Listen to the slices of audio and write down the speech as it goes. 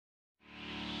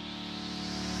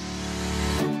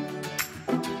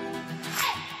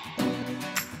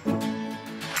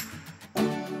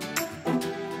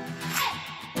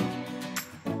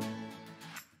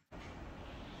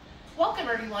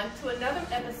everyone, to another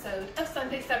episode of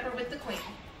Sunday Supper with the Queen.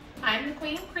 I'm the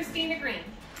Queen, Christina Green,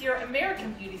 your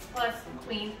American Beauties Plus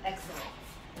Queen Excellence.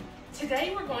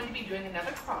 Today we're going to be doing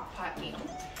another crock pot meal,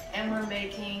 and we're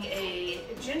making a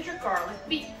ginger garlic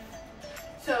beef.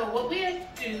 So what we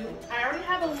do, I already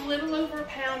have a little over a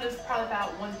pound, is probably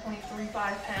about 1.35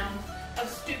 pounds of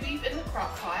stew beef in the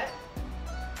crock pot.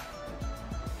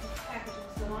 Packaging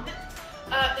still on it.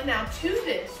 And now to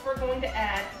this, we're going to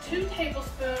add 2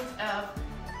 tablespoons of,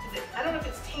 I don't know if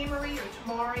it's Tamari or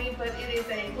Tamari, but it is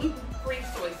a gluten-free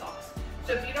soy sauce.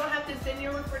 So if you don't have this in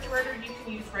your refrigerator, you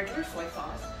can use regular soy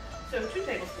sauce. So 2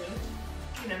 tablespoons.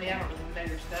 You know me, I don't really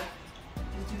measure stuff.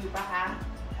 Just do it by half,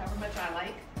 however much I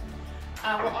like.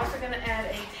 We're also going to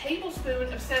add a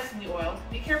tablespoon of sesame oil.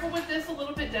 Be careful with this, a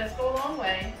little bit does go a long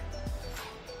way.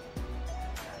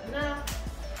 Not enough.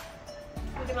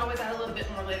 We can always add a little bit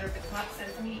more later if it's not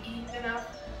sesame-y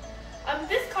enough.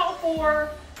 This called for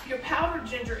your powdered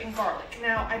ginger and garlic.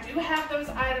 Now, I do have those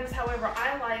items, however,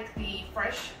 I like the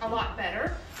fresh a lot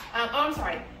better. I'm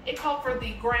sorry, it called for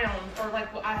the ground, or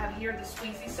like what I have here, the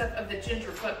squeezy stuff of the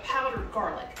ginger, but powdered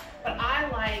garlic. But I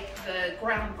like the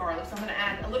ground garlic, so I'm gonna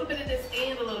add a little bit of this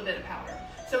and a little bit of powder.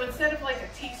 So instead of like a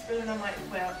teaspoon, I'm like,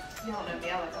 well, y'all know me,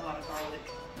 I like a lot of garlic.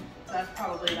 So that's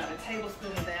probably about a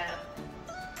tablespoon of that.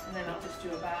 And then I'll just do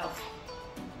about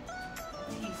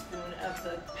a teaspoon of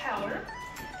the powder.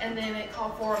 And then it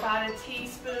called for about a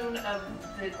teaspoon of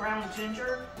the ground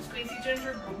ginger, squeezy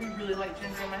ginger, but we really like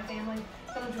ginger in my family.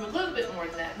 So I'm gonna do a little bit more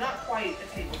than that, not quite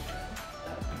a tablespoon,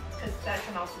 because that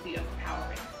can also be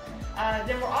overpowering.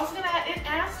 Then we're also gonna add, it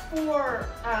asks for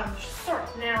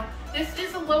syrup. Now, this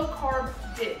is a low carb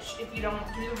dish if you don't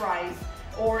do the rice,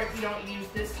 or if you don't use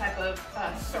this type of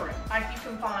syrup. You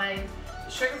can find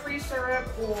sugar-free syrup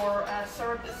or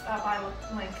syrup that's by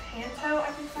Cilantro,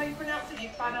 I think is how you pronounce it. You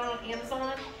can find it on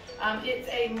Amazon. It's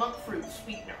a monk fruit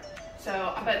sweetener.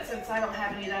 So, but since I don't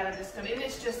have any of that, I'm just gonna, and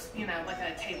it's just, you know, like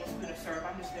a tablespoon of syrup.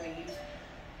 I'm just gonna use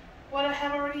what I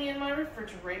have already in my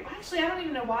refrigerator. Actually, I don't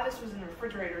even know why this was in the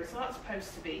refrigerator. It's not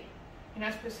supposed to be. You're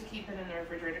not supposed to keep it in the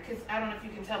refrigerator because I don't know if you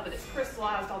can tell, but it's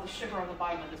crystallized all the sugar on the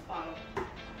bottom of this bottle.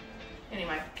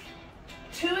 Anyway.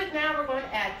 To it now, we're going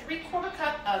to add 3/4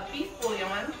 cup of beef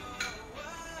bouillon.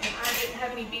 And I didn't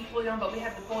have any beef bouillon, but we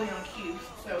have the bouillon cubes.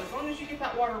 So as long as you get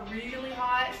that water really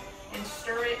hot and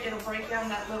stir it, it'll break down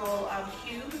that little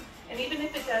cube. And even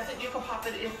if it doesn't, you can pop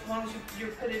it, as long as you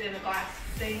put it in a glass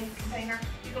container,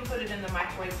 you can put it in the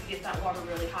microwave to get that water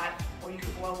really hot, or you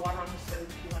can boil water on the stove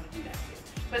if you want to do that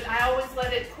too. But I always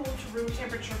let it cool to room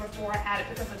temperature before I add it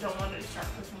because I don't want it to start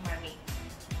cooking my meat.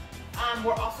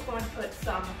 We're also going to put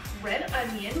some red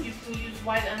onion. You can use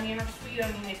white onion or sweet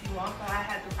onion if you want, but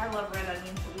I love red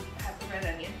onion, so we have the red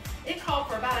onion. It called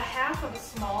for about a half of a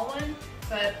small one,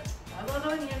 but I love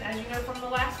onion. As you know from the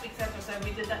last week's episode,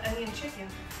 we did the onion chicken.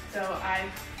 So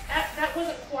that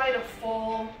wasn't quite a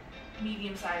full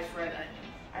medium-sized red onion.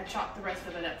 I chopped the rest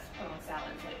of it up to put on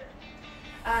salads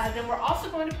later. Then we're also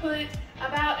going to put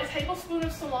about a tablespoon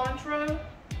of cilantro.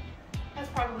 That's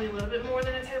probably a little bit more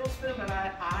than a tablespoon, but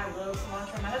I love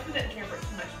cilantro. My husband doesn't care for it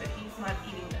too much, but he's not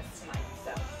eating this tonight,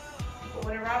 so put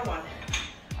whatever I want in it.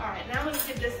 All right, now let's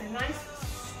give this a nice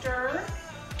stir.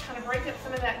 Kind of break up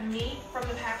some of that meat from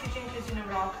the packaging because you know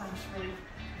it all comes really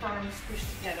firm and squished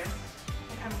together.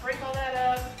 And kind of break all that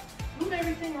up, move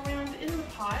everything around in the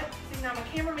pot. See, now my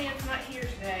cameraman's not here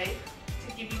today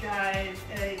to give you guys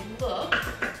a look,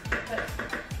 but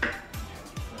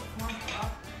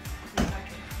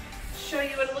show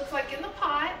you what it looks like in the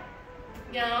pot.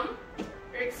 Yum.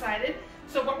 Very excited.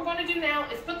 So what we're going to do now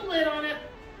is put the lid on it.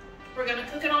 We're going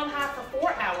to cook it on high for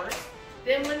 4 hours.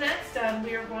 Then when that's done,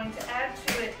 we are going to add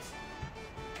to it,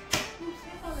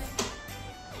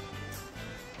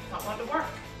 not want to work.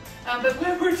 But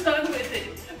when we're done with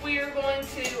it, we are going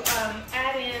to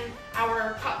add in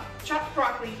our chopped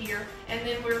broccoli here, and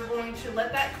then we're going to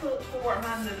let that cook for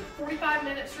another 45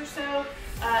 minutes or so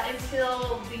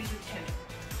until these are tender.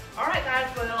 All right, guys,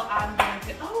 well, I'm going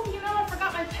to, oh, you know, I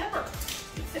forgot my pepper.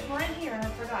 It's sitting right here, and I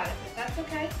forgot it, but that's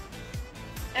okay.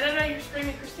 And I know you're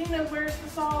screaming, Christina, where's the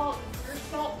salt? Where's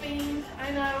salt beans?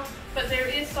 I know, but there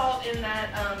is salt in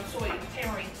that soy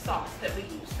tamari sauce that we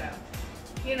use, so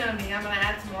you know me, I'm going to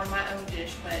add some more in my own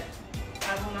dish, but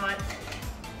I will not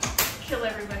kill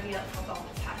everybody else with all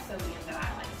this high sodium that I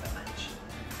like so much.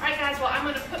 All right, guys, well, I'm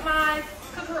going to put my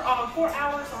cooker on 4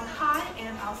 hours on high,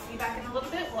 and I'll see you back in a little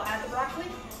bit. We'll add the broccoli,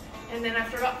 and then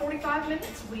after about 45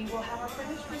 minutes, we will have our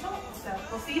finished results. So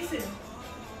we'll see you soon.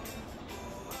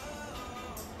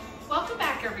 Welcome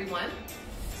back, everyone.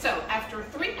 So after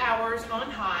 3 hours on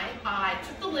high, I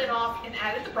took the lid off and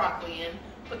added the broccoli in.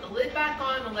 Put the lid back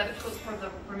on and let it cook for the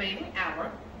remaining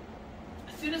hour.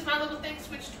 As soon as my little thing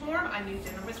switched warm, I knew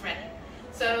dinner was ready.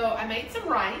 So I made some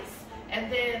rice,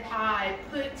 and then I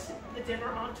put the dinner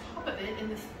on top of it in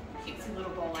this cutesy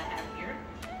little bowl I have here.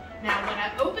 Now, when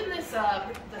I opened this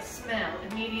up, the smell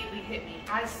immediately hit me.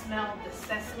 I smelled the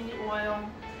sesame oil.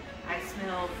 I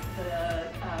smelled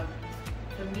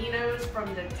the minos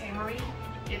from the Tamari.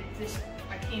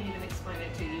 I can't even explain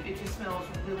it to you. It just smells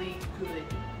really good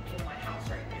in my house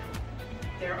right now.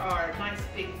 There are nice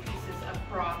big pieces of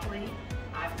broccoli.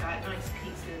 I've got nice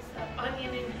pieces of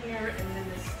onion in here, and then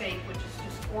the steak, which is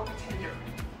just fork tender.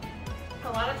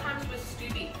 A lot of times with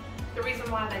stew beef, the reason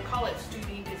why they call it stew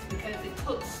beef is because it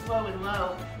cooks slow and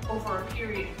low over a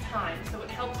period of time, so it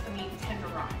helps the meat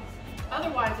tenderize.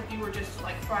 Otherwise, if you were just to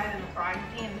like fry it in the frying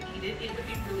pan and eat it, it would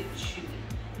be really chewy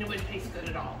and it wouldn't taste good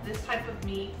at all. This type of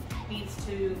meat needs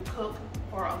to cook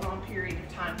for a long period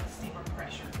of time with steamer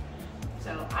pressure.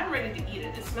 So I'm ready to eat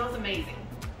it. It smells amazing.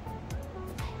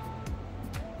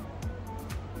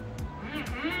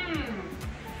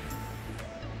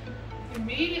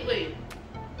 Immediately,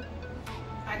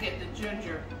 I get the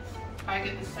ginger, I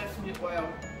get the sesame oil,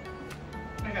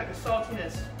 I got the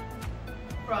saltiness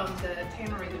from the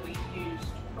tamari that we used,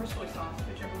 or soy sauce,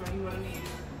 whichever one you want to use.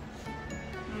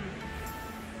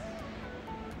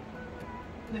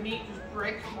 The meat just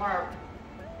breaks apart.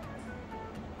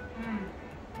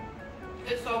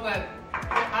 It's so good.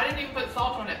 I didn't even put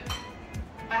salt on it.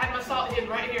 I had my salt hidden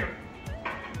right here.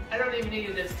 I don't even need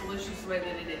it as delicious the way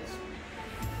that it is.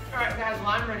 Alright guys,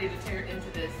 well I'm ready to tear into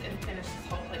this and finish this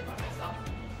whole plate by myself.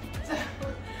 So,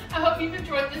 I hope you've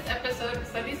enjoyed this episode of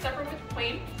Sunday Supper with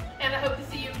Queen, and I hope to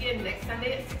see you again next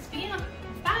Sunday at 6 p.m.